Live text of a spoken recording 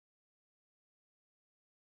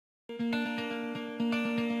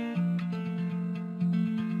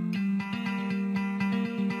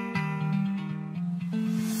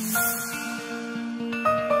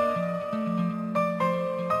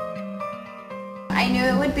I knew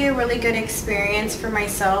it would be a really good experience for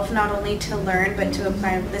myself, not only to learn, but to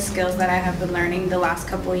apply the skills that I have been learning the last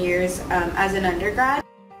couple years as an undergrad.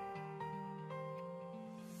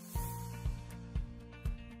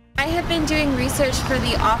 I have been doing research for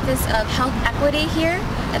the Office of Health Equity here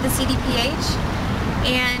at the CDPH,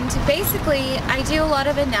 and basically I do a lot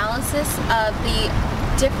of analysis of the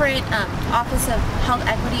different Office of Health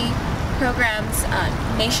Equity programs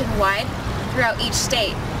nationwide throughout each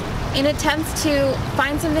state in attempts to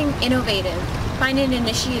find something innovative, find an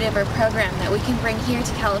initiative or program that we can bring here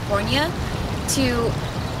to California to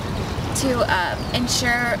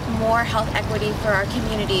ensure more health equity for our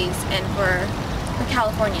communities and for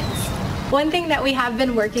Californians. One thing that we have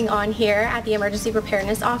been working on here at the Emergency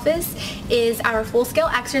Preparedness Office is our full-scale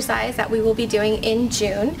exercise that we will be doing in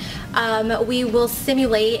June. We will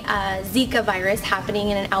simulate Zika virus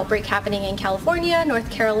happening and an outbreak happening in California, North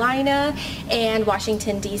Carolina, and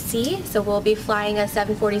Washington, D.C. So we'll be flying a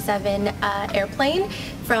 747 airplane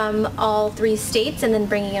from all 3 states and then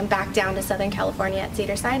bringing them back down to Southern California at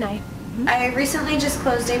Cedars-Sinai. I recently just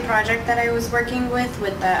closed a project that I was working with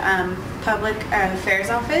the Public Affairs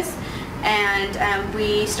Office, and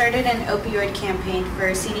we started an opioid campaign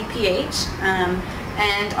for CDPH,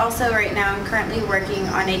 and also right now I'm currently working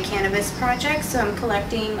on a cannabis project, so I'm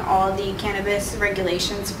collecting all the cannabis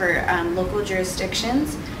regulations for local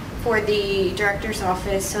jurisdictions for the director's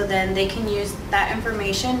office, so then they can use that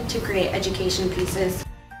information to create education pieces.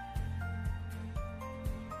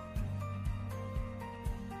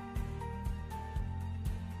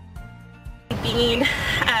 Being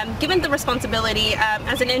given the responsibility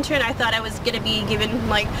as an intern, I thought I was going to be given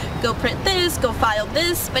like, go print this, go file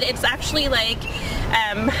this, but it's actually like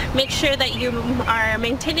make sure that you are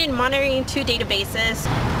maintaining and monitoring 2 databases.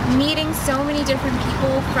 Meeting so many different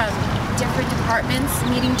people from different departments,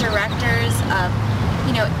 meeting directors of,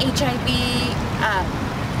 HIV,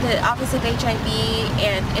 the Office of HIV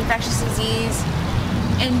and Infectious Disease,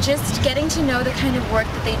 and just getting to know the kind of work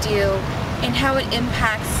that they do and how it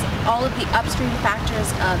impacts all of the upstream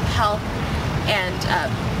factors of health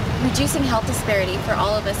and reducing health disparity for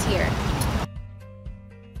all of us here.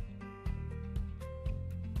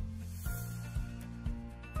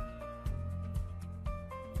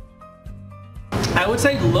 I would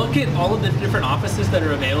say look at all of the different offices that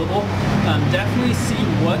are available. Definitely see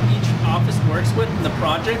what each office works with in the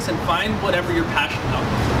projects and find whatever you're passionate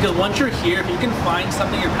about. Because once you're here, if you can find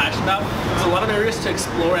something you're passionate about, there's a lot of areas to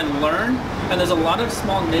explore and learn, and there's a lot of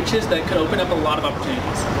small niches that could open up a lot of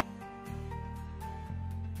opportunities.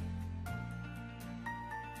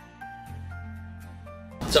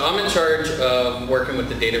 So I'm in charge of working with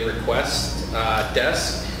the data request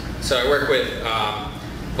desk. So I work with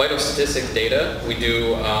vital statistics data. We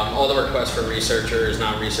do all the requests for researchers,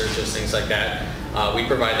 non-researchers, things like that. We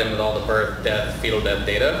provide them with all the birth, death, fetal death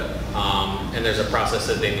data, and there's a process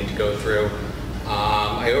that they need to go through.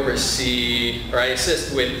 I oversee, or I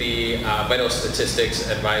assist with the Vital Statistics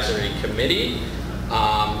Advisory Committee,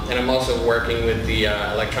 and I'm also working with the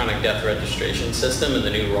electronic death registration system and the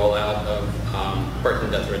new rollout of birth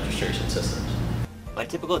and death registration systems. My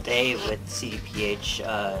typical day with CDPH,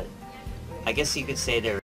 I guess you could say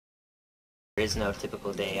there is no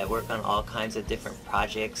typical day. I work on all kinds of different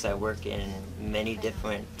projects. I work in many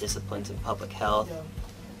different disciplines in public health.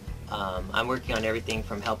 I'm working on everything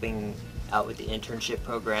from helping out with the internship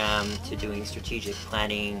program to doing strategic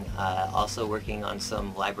planning, also working on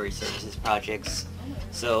some library services projects.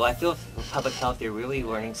 So I feel for public health you're really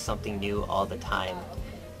learning something new all the time,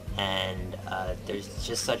 and there's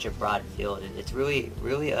just such a broad field. It's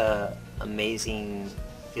really a amazing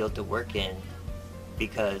field to work in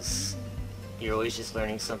because you're always just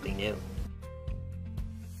learning something new.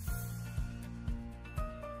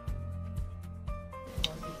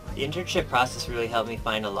 The internship process really helped me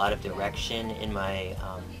find a lot of direction in my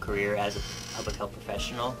career as a public health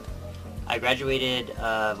professional. I graduated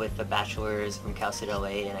with a bachelor's from Cal State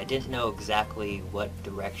LA, and I didn't know exactly what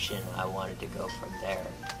direction I wanted to go from there.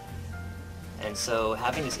 And so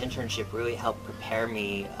having this internship really helped prepare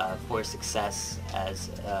me for success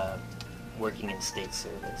as working in state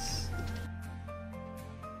service.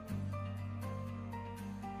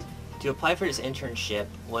 To apply for this internship,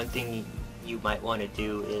 one thing you might want to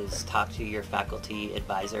do is talk to your faculty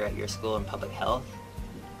advisor at your school in public health.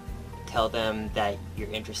 Tell them that you're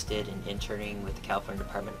interested in interning with the California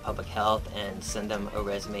Department of Public Health and send them a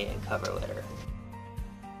resume and cover letter.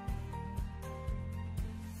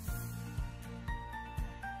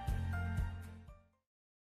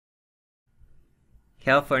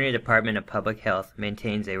 California Department of Public Health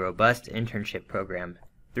maintains a robust internship program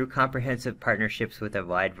through comprehensive partnerships with a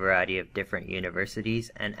wide variety of different universities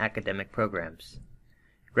and academic programs.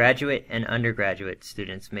 Graduate and undergraduate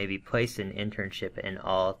students may be placed in internship in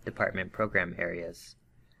all department program areas.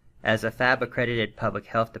 As a FAB-accredited public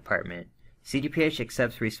health department, CDPH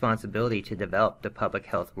accepts responsibility to develop the public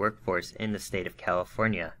health workforce in the state of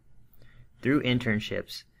California. Through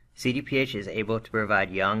internships, CDPH is able to provide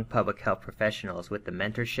young public health professionals with the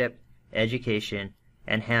mentorship, education,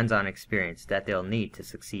 and hands-on experience that they'll need to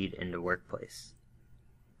succeed in the workplace.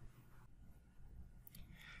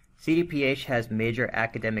 CDPH has major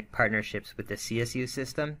academic partnerships with the CSU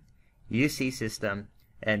system, UC system,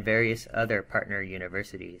 and various other partner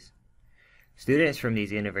universities. Students from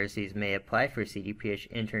these universities may apply for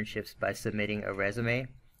CDPH internships by submitting a resume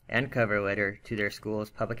and cover letter to their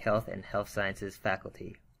school's public health and health sciences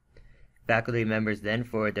faculty. Faculty members then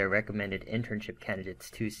forward their recommended internship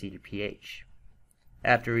candidates to CDPH.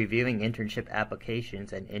 After reviewing internship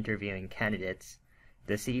applications and interviewing candidates,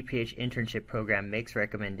 the CDPH internship program makes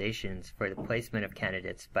recommendations for the placement of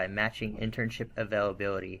candidates by matching internship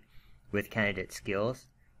availability with candidate skills,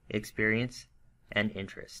 experience, and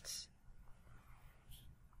interests.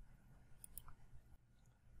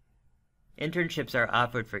 Internships are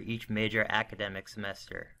offered for each major academic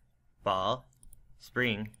semester, fall,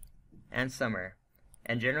 spring, and summer,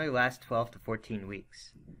 and generally last 12 to 14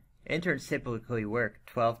 weeks. Interns typically work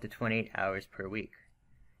 12 to 28 hours per week.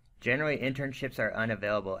 Generally, internships are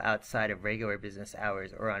unavailable outside of regular business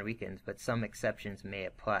hours or on weekends, but some exceptions may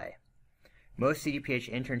apply. Most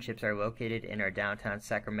CDPH internships are located in our downtown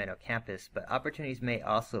Sacramento campus, but opportunities may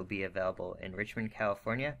also be available in Richmond,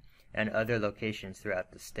 California, and other locations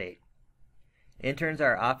throughout the state. Interns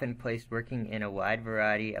are often placed working in a wide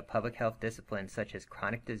variety of public health disciplines such as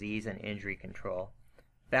chronic disease and injury control,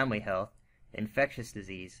 family health, infectious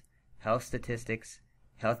disease, health statistics,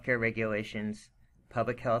 healthcare regulations,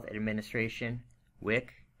 public health administration,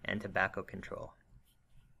 WIC, and tobacco control.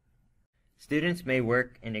 Students may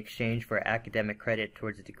work in exchange for academic credit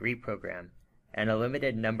towards a degree program, and a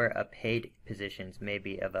limited number of paid positions may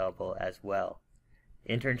be available as well.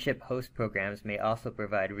 Internship host programs may also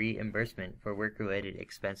provide reimbursement for work-related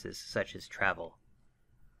expenses such as travel.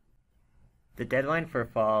 The deadline for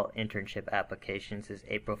fall internship applications is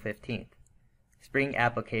April 15th. Spring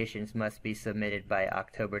applications must be submitted by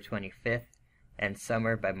October 25th and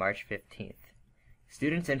summer by March 15th.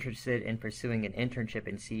 Students interested in pursuing an internship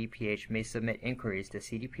in CDPH may submit inquiries to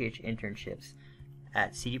CDPH internships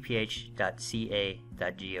at cdph.ca.gov.